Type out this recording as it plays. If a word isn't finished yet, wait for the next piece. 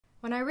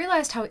When I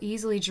realized how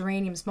easily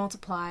geraniums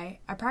multiply,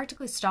 I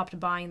practically stopped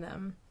buying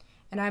them,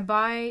 and I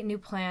buy new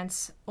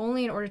plants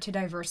only in order to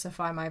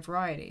diversify my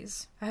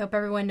varieties. I hope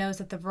everyone knows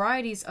that the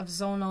varieties of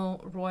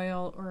zonal,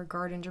 royal, or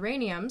garden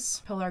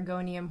geraniums,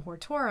 Pelargonium,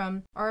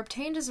 Hortorum, are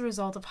obtained as a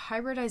result of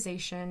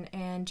hybridization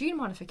and gene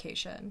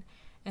modification,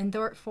 and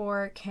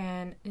therefore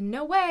can in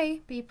no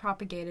way be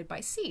propagated by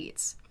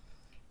seeds.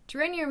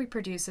 Geranium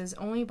reproduces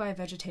only by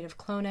vegetative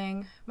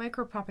cloning,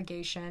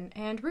 micropropagation,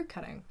 and root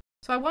cutting.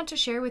 So I want to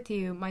share with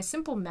you my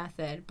simple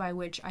method by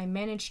which I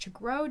managed to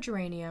grow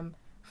geranium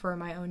for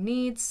my own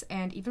needs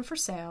and even for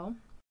sale.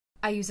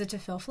 I use it to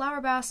fill flower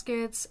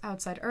baskets,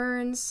 outside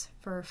urns,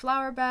 for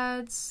flower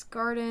beds,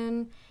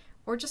 garden,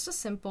 or just a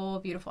simple,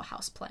 beautiful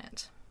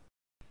houseplant.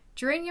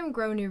 Geranium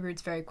grow new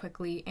roots very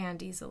quickly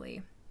and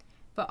easily,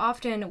 but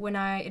often when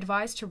I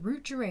advise to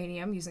root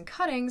geranium using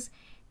cuttings,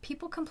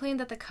 people complain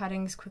that the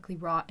cuttings quickly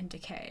rot and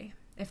decay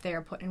if they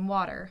are put in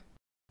water.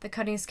 The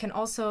cuttings can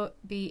also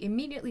be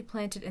immediately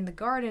planted in the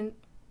garden,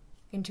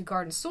 into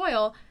garden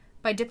soil,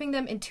 by dipping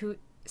them into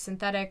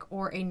synthetic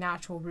or a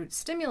natural root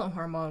stimulant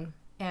hormone,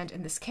 and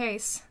in this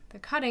case, the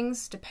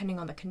cuttings, depending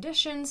on the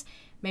conditions,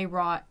 may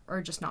rot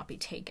or just not be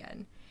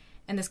taken.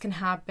 And this can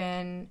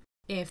happen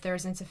if there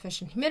is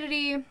insufficient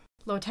humidity,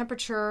 low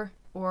temperature,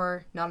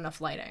 or not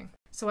enough lighting.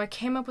 So I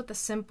came up with a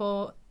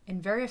simple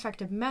and very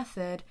effective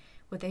method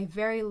with a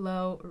very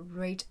low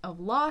rate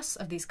of loss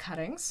of these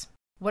cuttings.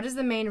 What is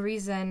the main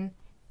reason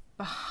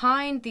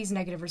behind these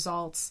negative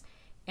results,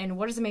 and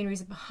what is the main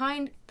reason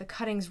behind the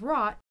cuttings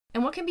rot,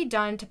 and what can be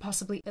done to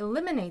possibly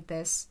eliminate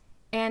this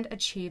and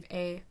achieve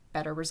a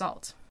better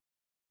result?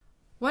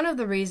 One of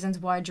the reasons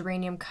why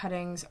geranium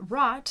cuttings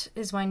rot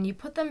is when you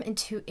put them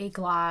into a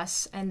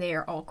glass and they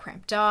are all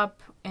cramped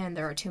up and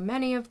there are too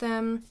many of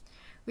them.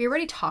 We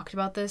already talked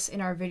about this in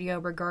our video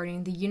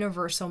regarding the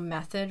universal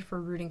method for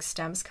rooting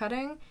stems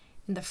cutting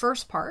in the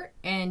first part,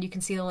 and you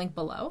can see the link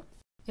below.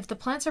 If the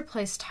plants are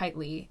placed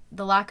tightly,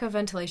 the lack of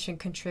ventilation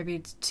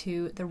contributes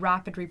to the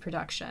rapid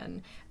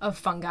reproduction of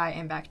fungi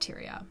and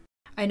bacteria.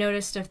 I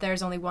noticed if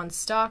there's only one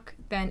stalk,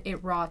 then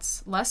it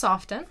rots less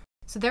often.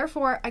 So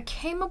therefore, I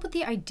came up with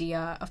the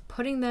idea of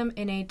putting them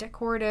in a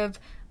decorative,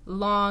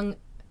 long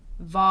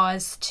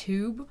vase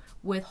tube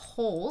with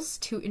holes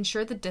to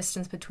ensure the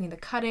distance between the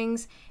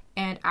cuttings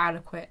and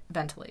adequate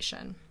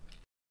ventilation.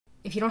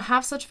 If you don't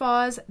have such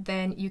vase,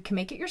 then you can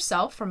make it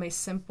yourself from a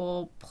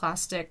simple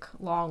plastic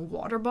long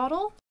water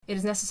bottle. It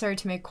is necessary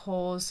to make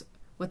holes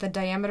with a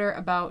diameter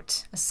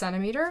about 1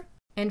 centimeter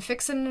and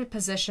fix it in a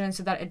position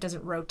so that it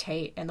doesn't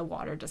rotate and the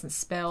water doesn't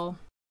spill.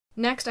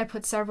 Next, I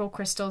put several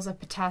crystals of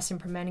potassium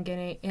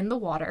permanganate in the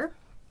water.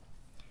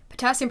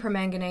 Potassium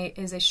permanganate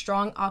is a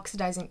strong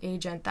oxidizing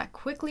agent that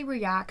quickly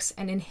reacts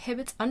and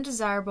inhibits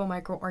undesirable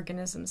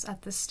microorganisms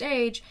at this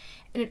stage,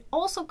 and it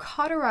also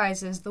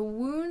cauterizes the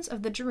wounds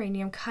of the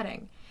geranium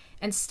cutting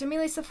and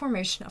stimulates the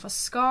formation of a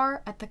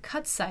scar at the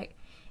cut site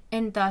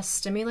and thus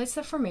stimulates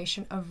the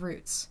formation of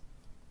roots.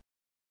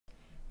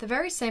 The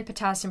very same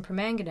potassium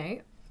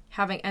permanganate,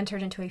 having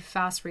entered into a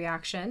fast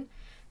reaction,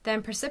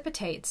 then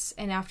precipitates,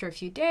 and after a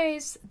few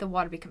days, the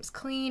water becomes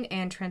clean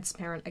and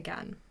transparent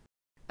again.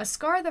 A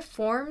scar that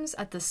forms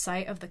at the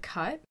site of the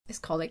cut is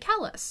called a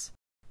callus.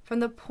 From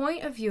the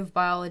point of view of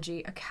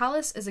biology, a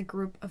callus is a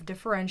group of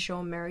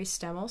differential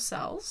meristemmal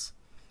cells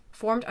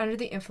formed under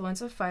the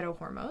influence of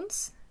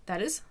phytohormones,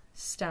 that is,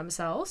 stem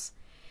cells,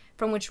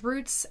 from which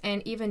roots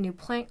and even new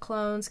plant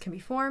clones can be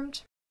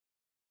formed.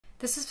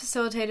 This is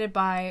facilitated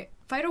by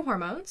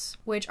phytohormones,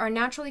 which are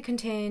naturally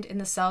contained in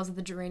the cells of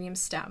the geranium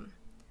stem,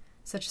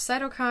 such as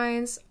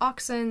cytokines,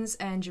 auxins,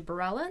 and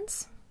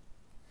gibberellins.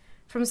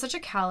 From such a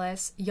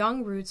callus,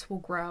 young roots will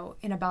grow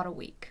in about a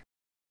week.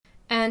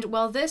 And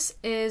while this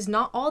is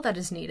not all that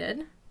is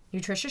needed,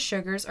 nutritious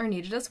sugars are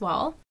needed as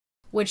well,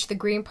 which the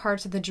green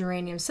parts of the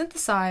geranium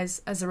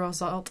synthesize as a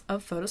result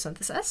of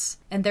photosynthesis,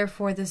 and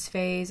therefore this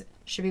phase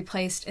should be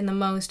placed in the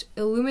most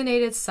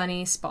illuminated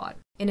sunny spot.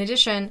 In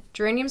addition,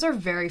 geraniums are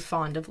very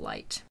fond of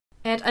light.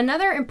 And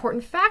another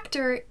important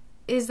factor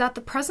is that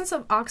the presence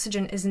of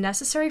oxygen is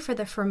necessary for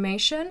the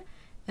formation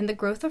and the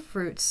growth of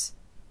roots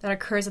that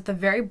occurs at the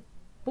very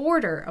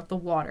border of the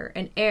water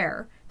and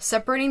air,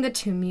 separating the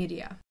two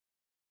media.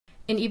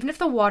 And even if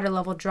the water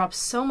level drops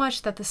so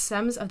much that the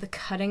stems of the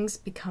cuttings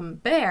become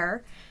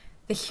bare,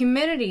 the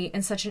humidity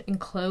in such an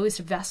enclosed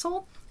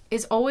vessel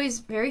is always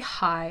very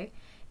high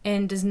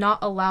and does not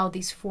allow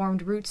these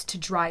formed roots to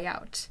dry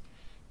out,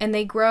 and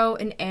they grow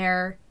in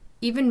air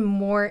even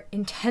more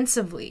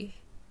intensively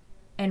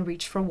and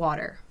reach for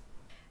water.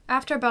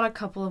 After about a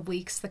couple of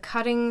weeks, the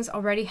cuttings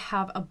already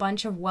have a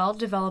bunch of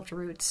well-developed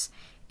roots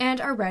and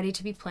are ready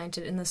to be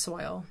planted in the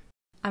soil.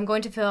 I'm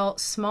going to fill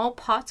small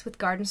pots with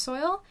garden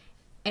soil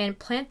and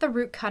plant the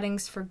root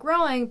cuttings for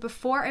growing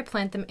before I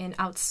plant them in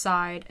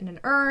outside in an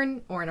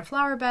urn or in a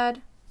flower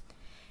bed.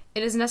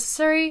 It is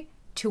necessary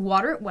to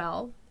water it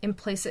well and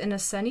place it in a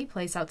sunny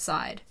place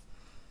outside.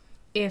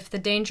 If the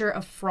danger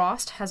of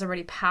frost has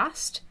already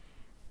passed,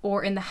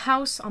 or in the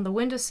house on the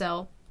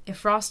windowsill if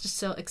frost is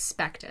still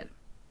expected.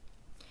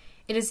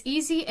 It is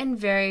easy and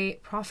very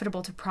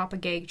profitable to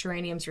propagate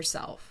geraniums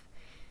yourself.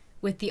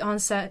 With the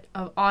onset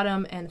of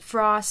autumn and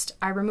frost,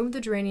 I remove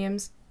the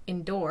geraniums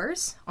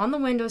indoors on the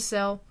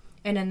windowsill,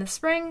 and in the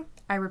spring,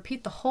 I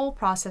repeat the whole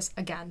process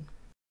again.